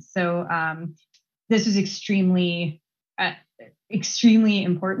surveillance. So this is extremely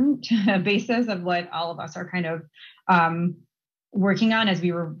important basis of what all of us are kind of working on as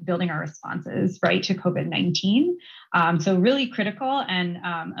we were building our responses, right, to COVID-19. So really critical and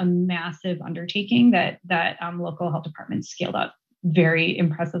a massive undertaking that local health departments scaled up very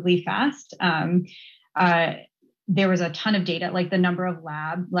impressively fast. There was a ton of data, like the number of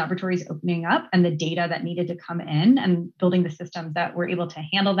laboratories opening up and the data that needed to come in, and building the systems that were able to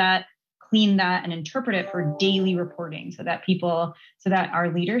handle that, clean that, and interpret it for daily reporting so that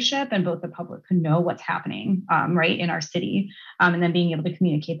our leadership and both the public could know what's happening right in our city, and then being able to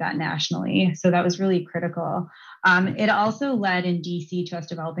communicate that nationally. So that was really critical. It also led in DC to us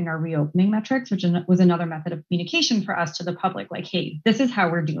developing our reopening metrics, which was another method of communication for us to the public, like, hey, this is how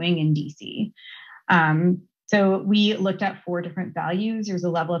we're doing in DC. So we looked at 4 different values. There's a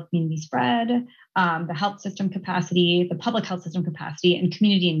level of community spread, the health system capacity, the public health system capacity, and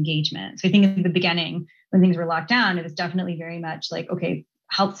community engagement. So I think in the beginning, when things were locked down, it was definitely very much like, okay,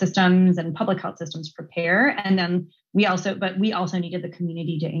 health systems and public health systems prepare. And then we also needed the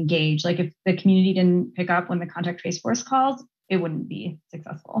community to engage. Like if the community didn't pick up when the contact trace force calls, it wouldn't be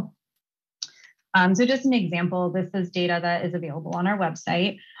successful. So just an example, this is data that is available on our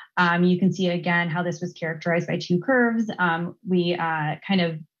website. You can see again how this was characterized by 2 curves. We kind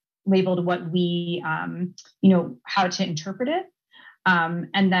of labeled what we, how to interpret it.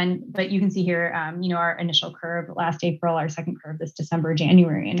 But you can see here, our initial curve last April, our second curve this December,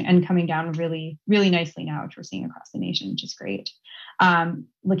 January, and coming down really, really nicely now, which we're seeing across the nation, which is great.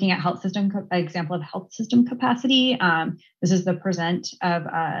 Looking at example of health system capacity. This is the percent of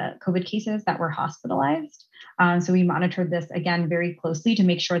COVID cases that were hospitalized. So we monitored this again very closely to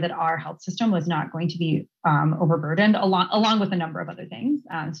make sure that our health system was not going to be overburdened, along with a number of other things.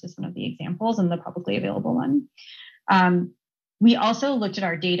 It's just one of the examples and the publicly available one. We also looked at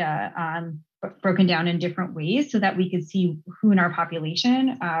our data broken down in different ways so that we could see who in our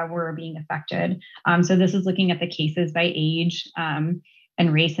population were being affected. So this is looking at the cases by age and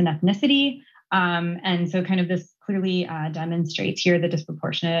race and ethnicity. And so kind of this clearly demonstrates here the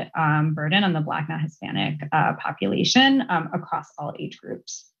disproportionate burden on the Black, not Hispanic population across all age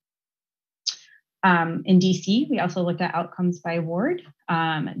groups. In DC, we also looked at outcomes by ward.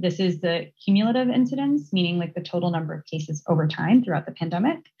 This is the cumulative incidence, meaning like the total number of cases over time throughout the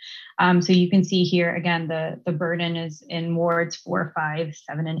pandemic. So you can see here, again, the burden is in wards 4, 5,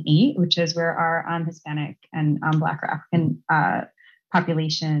 7, and 8, which is where our Hispanic and Black or African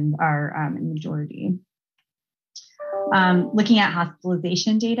populations are in majority. Looking at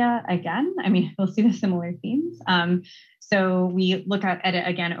hospitalization data, again, I mean, we'll see the similar themes. So we look at it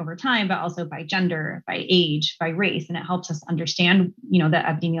again over time, but also by gender, by age, by race, and it helps us understand, the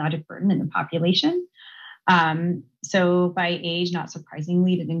epidemiologic burden in the population. So by age, not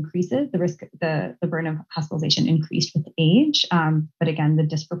surprisingly, it increases the risk, the burden of hospitalization increased with age. But again, the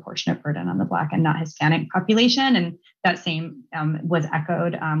disproportionate burden on the Black and not Hispanic population, and that same was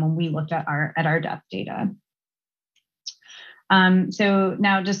echoed when we looked at our death data. So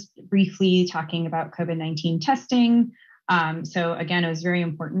now just briefly talking about COVID-19 testing. So again, it was very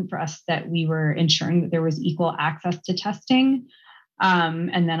important for us that we were ensuring that there was equal access to testing,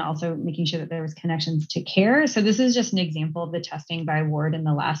 and then also making sure that there was connections to care. So this is just an example of the testing by ward in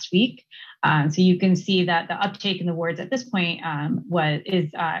the last week. So you can see that the uptake in the wards at this point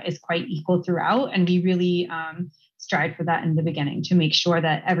is quite equal throughout, and we really strive for that in the beginning to make sure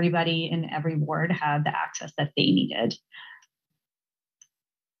that everybody in every ward had the access that they needed.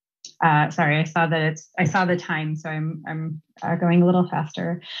 Sorry, I saw the time, so I'm going a little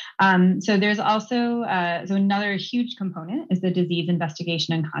faster. So there's also so another huge component is the disease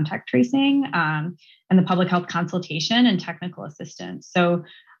investigation and contact tracing, and the public health consultation and technical assistance. So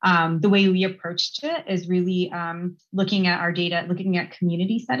the way we approached it is really looking at our data, looking at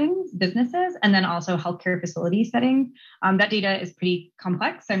community settings, businesses, and then also healthcare facility settings. That data is pretty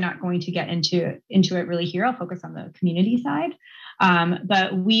complex. I'm not going to get into it really here. I'll focus on the community side.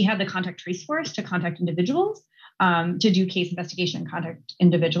 But we had the contact trace force to contact individuals, to do case investigation and contact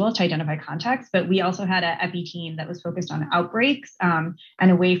individuals to identify contacts. But we also had an EPI team that was focused on outbreaks, and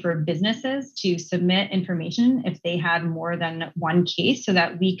a way for businesses to submit information if they had more than one case, so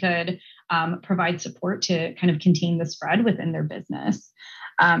that we could provide support to kind of contain the spread within their business.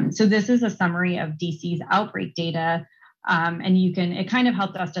 So this is a summary of DC's outbreak data. And it kind of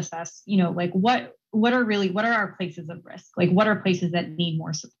helped us assess, like what are our places of risk? Like, what are places that need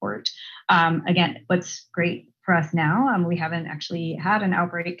more support? Again, what's great for us now, we haven't actually had an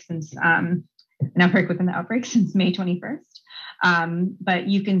outbreak since within the outbreak since May 21st. But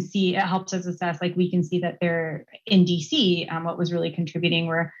you can see it helps us assess, like we can see that they're in DC, what was really contributing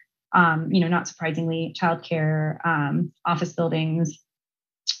were, not surprisingly, childcare, office buildings,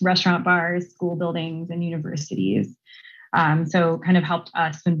 restaurant bars, school buildings, and universities. So kind of helped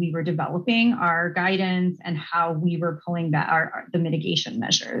us when we were developing our guidance and how we were pulling the mitigation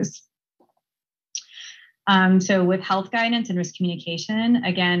measures. So with health guidance and risk communication,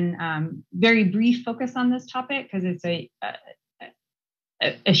 again, very brief focus on this topic because it's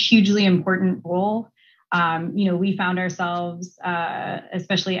a hugely important role. We found ourselves,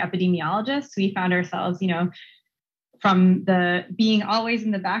 especially epidemiologists, we found ourselves, from the being always in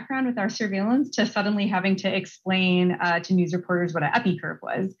the background with our surveillance to suddenly having to explain to news reporters what an epi curve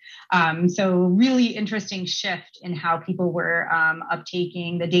was. So really interesting shift in how people were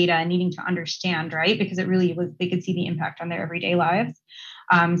uptaking the data and needing to understand, right? Because it really was, they could see the impact on their everyday lives.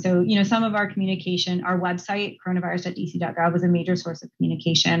 So some of our communication, our website, coronavirus.dc.gov, was a major source of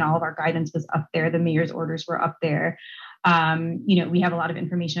communication. All of our guidance was up there. The mayor's orders were up there. We have a lot of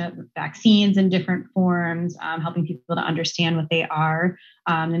information about vaccines in different forms, helping people to understand what they are.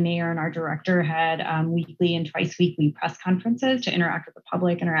 The mayor and our director had weekly and twice weekly press conferences to interact with the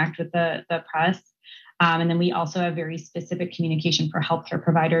public, interact with the press. And then we also have very specific communication for healthcare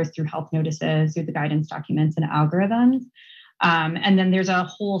providers through health notices, through the guidance documents and algorithms. And then there's a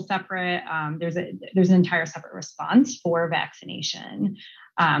whole separate, there's an entire separate response for vaccination,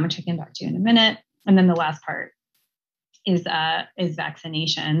 which I can talk to in a minute. And then the last part is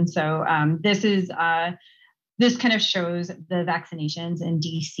vaccination. So this kind of shows the vaccinations in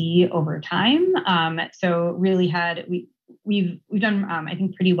DC over time. So really we've done I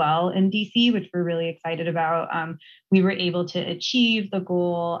think pretty well in DC, which we're really excited about. We were able to achieve the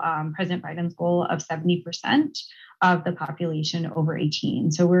goal, President Biden's goal of 70% of the population over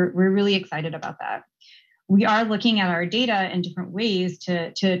 18. So we're really excited about that. We are looking at our data in different ways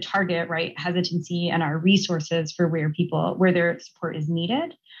to target, right, hesitancy and our resources for where their support is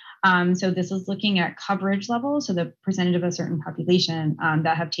needed. So this is looking at coverage levels, so the percentage of a certain population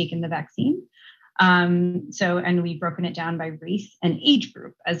that have taken the vaccine. And we've broken it down by race and age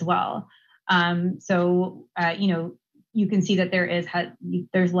group as well. You can see that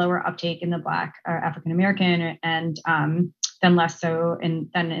there's lower uptake in the Black or African American and then less so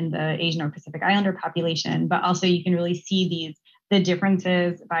than in the Asian or Pacific Islander population. But also you can really see the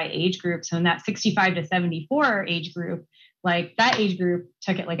differences by age group. So in that 65 to 74 age group, like that age group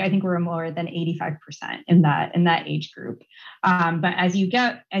took it, like I think we're more than 85% in that age group. But as you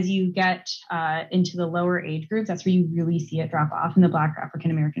get into the lower age groups, that's where you really see it drop off in the Black or African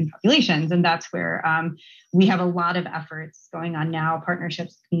American populations. And that's where we have a lot of efforts going on now,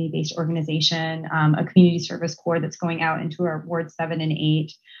 partnerships, community-based organization, a community service corps that's going out into our wards 7 and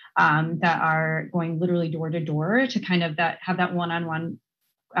 8 that are going literally door to door to kind of have that one-on-one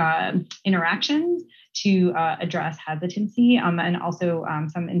interactions to address hesitancy, and also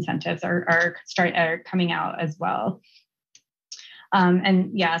some incentives are coming out as well.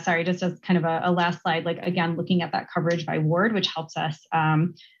 And yeah, sorry, just as kind of a last slide, like again, looking at that coverage by ward, which helps us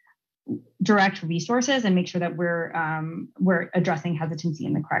direct resources and make sure that we're addressing hesitancy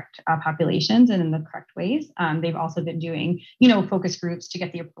in the correct populations and in the correct ways. They've also been doing, focus groups to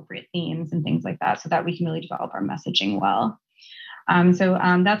get the appropriate themes and things like that so that we can really develop our messaging well. So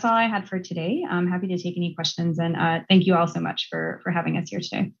that's all I had for today. I'm happy to take any questions, and thank you all so much for having us here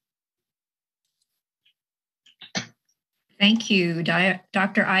today. Thank you,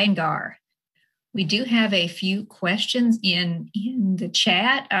 Dr. Iyengar. We do have a few questions in the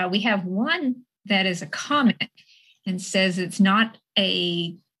chat. We have one that is a comment and says it's not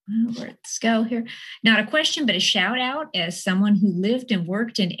let's go here. Not a question, but a shout out. As someone who lived and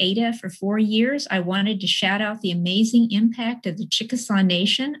worked in Ada for 4 years, I wanted to shout out the amazing impact of the Chickasaw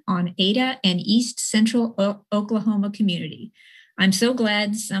Nation on Ada and East Central Oklahoma community. I'm so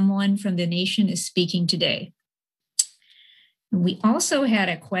glad someone from the nation is speaking today. We also had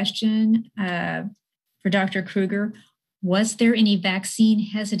a question for Dr. Krueger. Was there any vaccine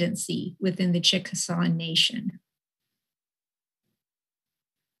hesitancy within the Chickasaw Nation?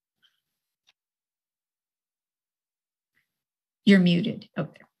 You're muted.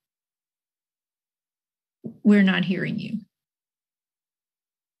 Okay. We're not hearing you.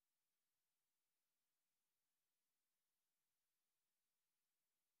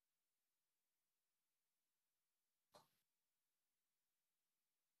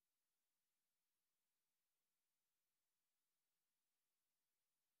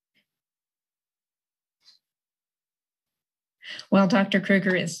 While Dr.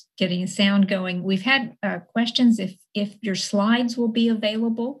 Krueger is getting sound going, we've had questions if your slides will be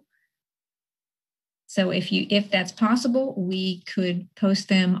available. So if that's possible, we could post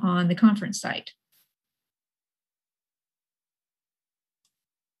them on the conference site.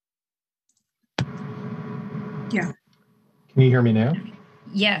 Yeah. Can you hear me now?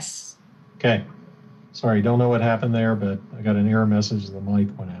 Yes. Okay. Sorry, don't know what happened there, but I got an error message the mic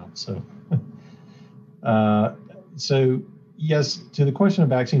went out. So yes, to the question of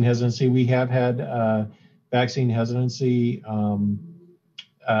vaccine hesitancy, we have had vaccine hesitancy.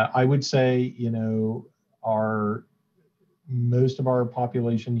 I would say, most of our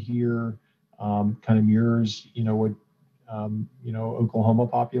population here kind of mirrors, what Oklahoma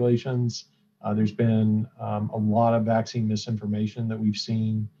populations. There's been a lot of vaccine misinformation that we've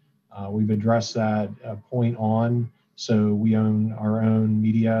seen. We've addressed that point on. So we own our own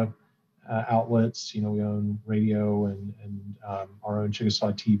media outlets. We own radio and our own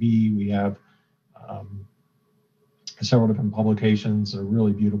Chickasaw TV. We have several different publications that are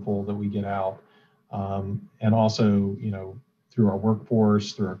really beautiful that we get out. And also, through our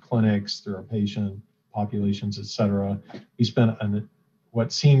workforce, through our clinics, through our patient populations, et cetera. We spent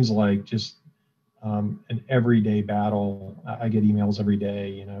what seems like just an everyday battle. I get emails every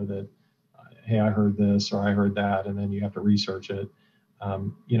day, that, hey, I heard this or I heard that, and then you have to research it. I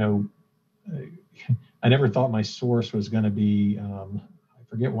never thought my source was going to be, I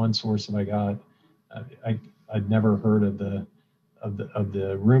forget one source that I got. I'd never heard of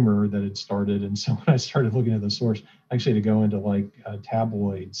the rumor that had started. And so when I started looking at the source, actually to go into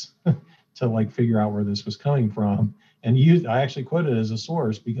tabloids to figure out where this was coming from. And I actually quoted it as a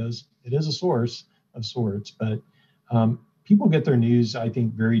source because it is a source of sorts, but people get their news, I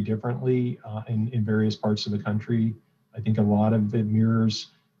think, very differently in various parts of the country. I think a lot of it mirrors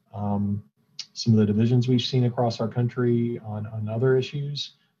some of the divisions we've seen across our country on other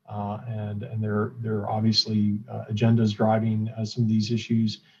issues. And there are obviously agendas driving some of these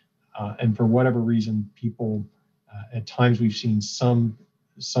issues. And for whatever reason, people, at times we've seen some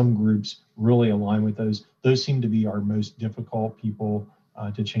groups really align with those. Those seem to be our most difficult people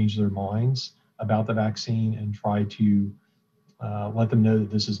to change their minds about the vaccine and try to let them know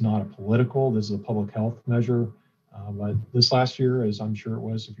that this is not this is a public health measure. But this last year, as I'm sure it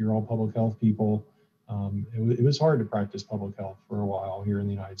was, if you're all public health people, it was hard to practice public health for a while here in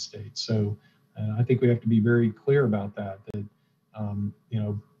the United States. So I think we have to be very clear about that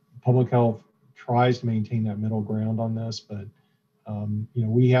public health tries to maintain that middle ground on this, but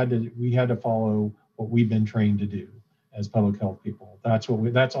we had to follow what we've been trained to do as public health people. That's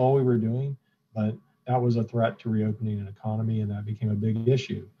all we were doing, but that was a threat to reopening an economy, and that became a big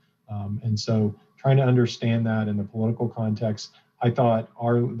issue. And so trying to understand that in the political context,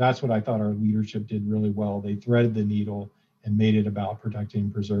 that's what I thought our leadership did really well. They threaded the needle and made it about protecting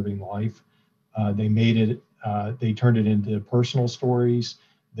and preserving life. They turned it into personal stories.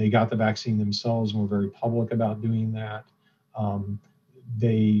 They got the vaccine themselves and were very public about doing that.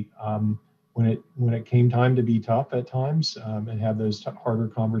 When it came time to be tough at times and have those harder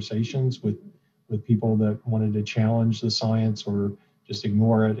conversations with people that wanted to challenge the science or just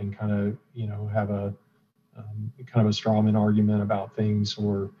ignore it and kind of have a kind of a straw man argument about things,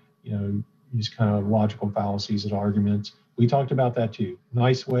 or use kind of logical fallacies and arguments. We talked about that too.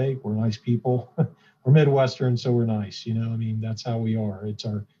 Nice way. We're nice people. We're Midwestern, so we're nice. That's how we are. It's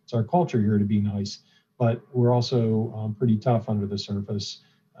our culture here to be nice, but we're also pretty tough under the surface.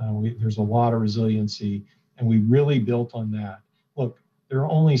 There's a lot of resiliency, and we really built on that. Look, there are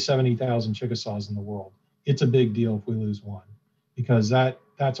only 70,000 Chickasaws in the world. It's a big deal if we lose one, because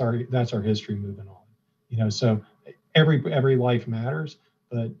that's our history moving on. So every life matters,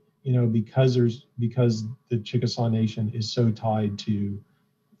 but because the Chickasaw Nation is so tied to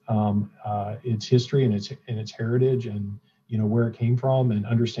its history and its heritage, and where it came from, and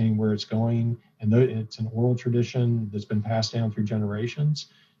understanding where it's going, and it's an oral tradition that's been passed down through generations.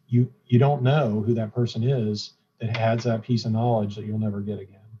 You don't know who that person is that has that piece of knowledge that you'll never get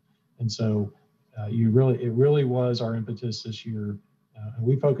again. And so it really was our impetus this year, and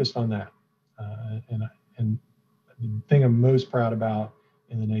we focused on that. And the thing I'm most proud about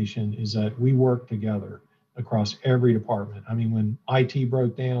in the nation is that we work together across every department. When IT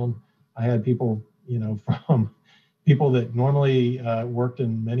broke down, I had people, from people that normally worked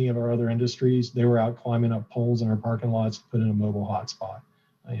in many of our other industries. They were out climbing up poles in our parking lots to put in a mobile hotspot.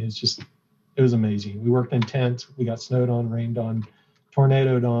 It was amazing. We worked in tents. We got snowed on, rained on,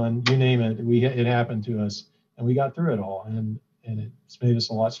 tornadoed on, you name it. It happened to us, and we got through it all. And it's made us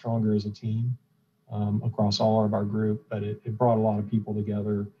a lot stronger as a team across all of our group. But it brought a lot of people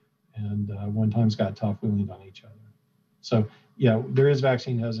together. And when times got tough, we leaned on each other. So yeah, there is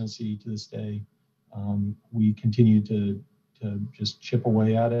vaccine hesitancy to this day. We continue to just chip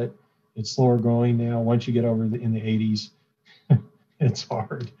away at it. It's slower growing now. Once you get over in the 80s, it's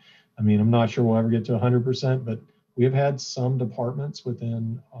hard. I'm not sure we'll ever get to 100%, but we have had some departments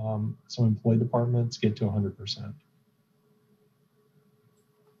within some employed departments get to 100%.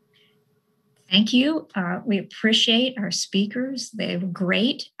 Thank you. We appreciate our speakers. They were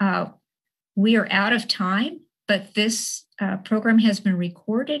great. We are out of time, but this program has been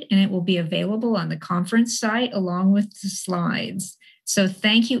recorded and it will be available on the conference site along with the slides. So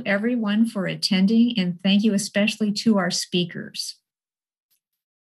thank you everyone for attending, and thank you especially to our speakers.